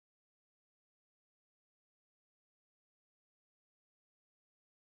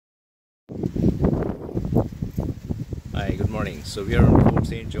Hi, good morning. So we are on Fort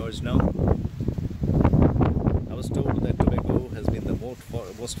St. George now. I was told that Tobago has been the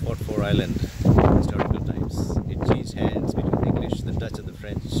most fought for island in historical times. It changed hands between the English, the Dutch and the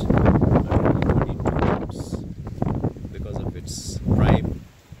French around 32 times because of its prime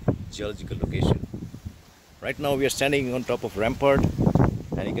geological location. Right now we are standing on top of rampart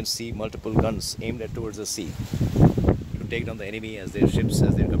and you can see multiple guns aimed at towards the sea to take down the enemy as their ships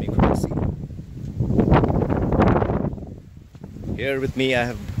as they're coming from the sea. Here with me I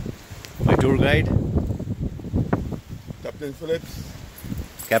have my tour guide, Captain Phillips.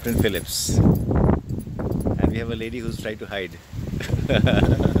 Captain Phillips, and we have a lady who's trying to hide.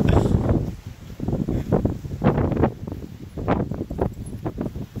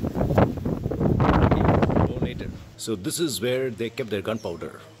 Later. So this is where they kept their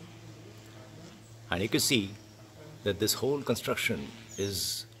gunpowder, and you can see that this whole construction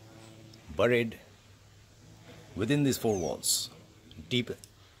is buried within these four walls, deep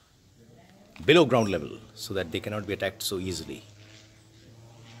below ground level, so that they cannot be attacked so easily,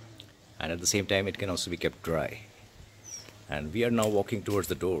 and at the same time it can also be kept dry. And we are now walking towards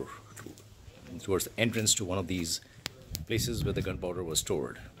the door, towards the entrance to one of these places where the gunpowder was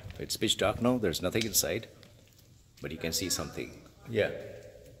stored. It's pitch dark now, there's nothing inside, but you can see something. Yeah,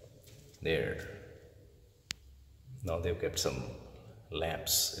 there. Now they've kept some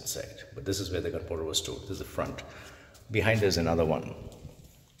lamps inside, but this is where the gunpowder was stored. This is the front. Behind there's another one,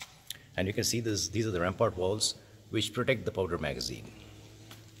 and you can see these are the rampart walls which protect the powder magazine.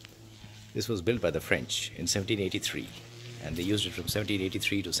 This was built by the French in 1783, and they used it from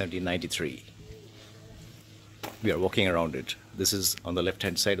 1783 to 1793. We are walking around it. This is on the left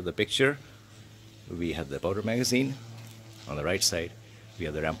hand side of the picture. We have the powder magazine. On the right side we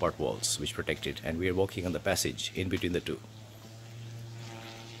have the rampart walls which protect it, and we are walking on the passage in between the two.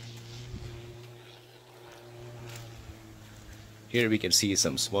 Here we can see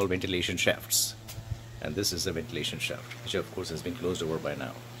some small ventilation shafts, and this is the ventilation shaft, which of course has been closed over by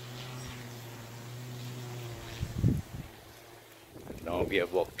now. Now we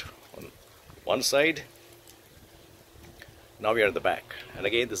have walked on one side. Now we are at the back, and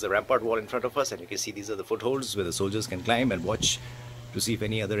again this is the rampart wall in front of us, and you can see these are the footholds where the soldiers can climb and watch to see if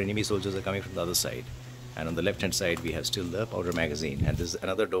any other enemy soldiers are coming from the other side. And on the left hand side we have still the powder magazine, and this is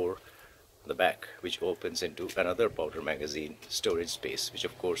another door at the back which opens into another powder magazine storage space, which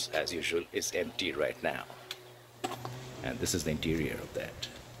of course as usual is empty right now. And this is the interior of that.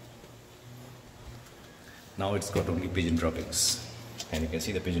 Now it's got only pigeon droppings, and you can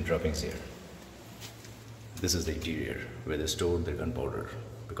see the pigeon droppings here. This is the interior where they stored their gunpowder,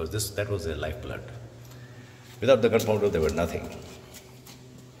 because that was their lifeblood. Without the gunpowder they were nothing.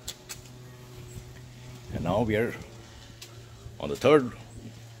 And now we are on the third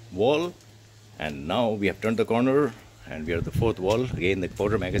wall, and now we have turned the corner and we are at the fourth wall. Again the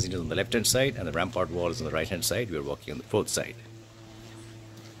powder magazine is on the left hand side and the rampart wall is on the right hand side. We are walking on the fourth side.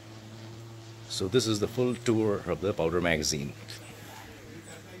 So this is the full tour of the powder magazine.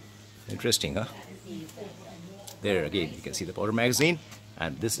 Interesting, huh? There again you can see the powder magazine,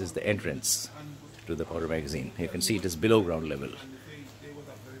 and this is the entrance to the powder magazine. You can see it is below ground level.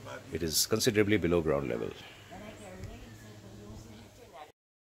 It is considerably below ground level.